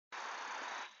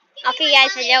Okay, guys,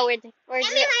 hello. We're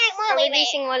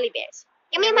releasing Woolly Bears.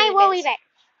 Give me my Woolly Bear.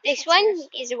 This one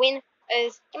is a win.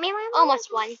 Is almost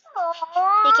won. He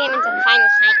came into the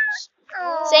finals,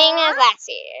 same as last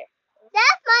year.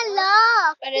 That's my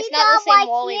love. But it's not the same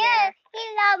Woolly Bear. He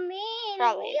loved me.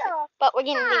 Probably. But we're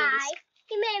getting these.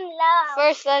 He made love.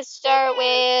 First, let's start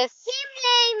with He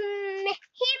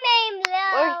made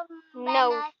love.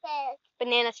 no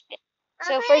banana split.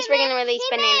 So first, we're gonna release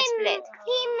banana split.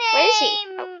 Where is he?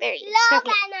 Oh, there he is. Love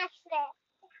Okay. banana split.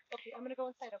 Okay, I'm gonna go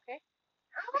inside, okay?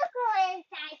 I'm gonna go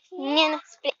inside here. Banana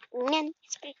split. Banana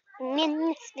split.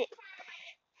 Banana split.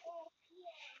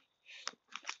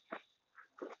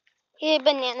 Here,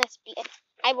 banana split.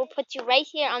 I will put you right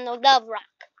here on the love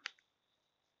rock.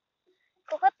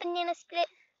 Go up, banana split.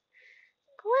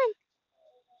 Go on.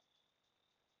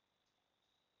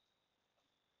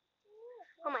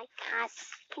 Oh my gosh.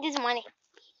 He doesn't want it.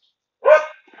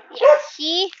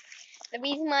 Yeah, the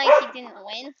reason why he didn't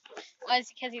win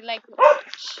was because he liked me.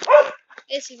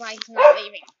 This is why he's not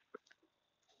leaving.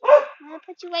 I'm gonna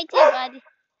put you right there, buddy.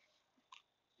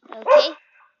 Okay.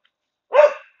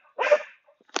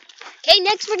 Okay,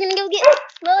 next we're gonna go get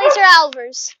Lily's or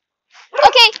Oliver's.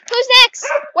 Okay, who's next?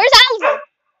 Where's Oliver?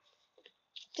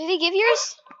 Did he give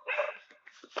yours?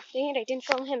 Dang it, I didn't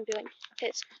film him doing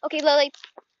his. Okay, Lily,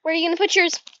 where are you gonna put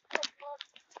yours?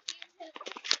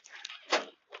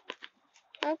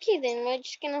 Okay, then we're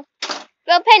just gonna.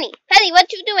 Well, Penny,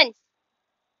 what you doing?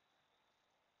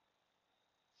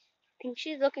 I think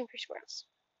she's looking for squirrels.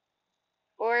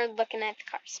 Or looking at the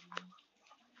cars.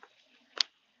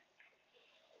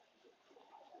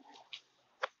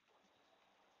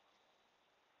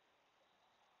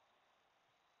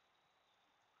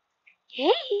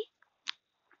 Hey.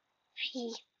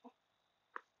 Hey.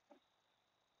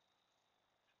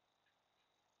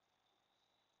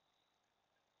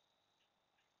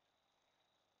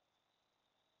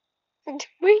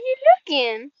 Where you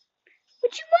looking?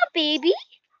 What you want, baby?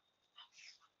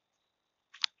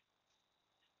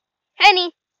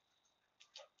 Penny.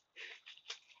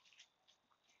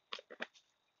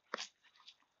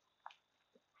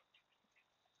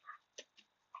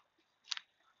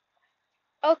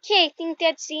 Okay, I think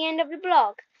that's the end of the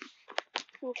vlog.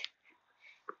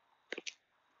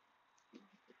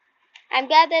 I'm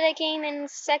glad that I came in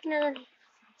second,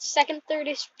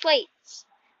 thirdest place.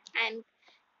 And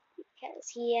because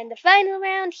he in the final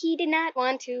round, he did not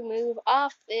want to move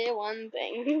off the one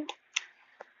thing.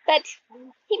 But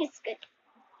he was good.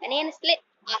 Banana split,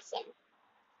 awesome.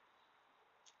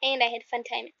 And I had a fun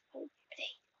time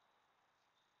today.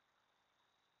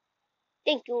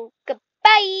 Thank you.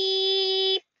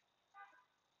 Goodbye.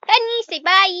 Penny, say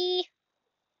bye.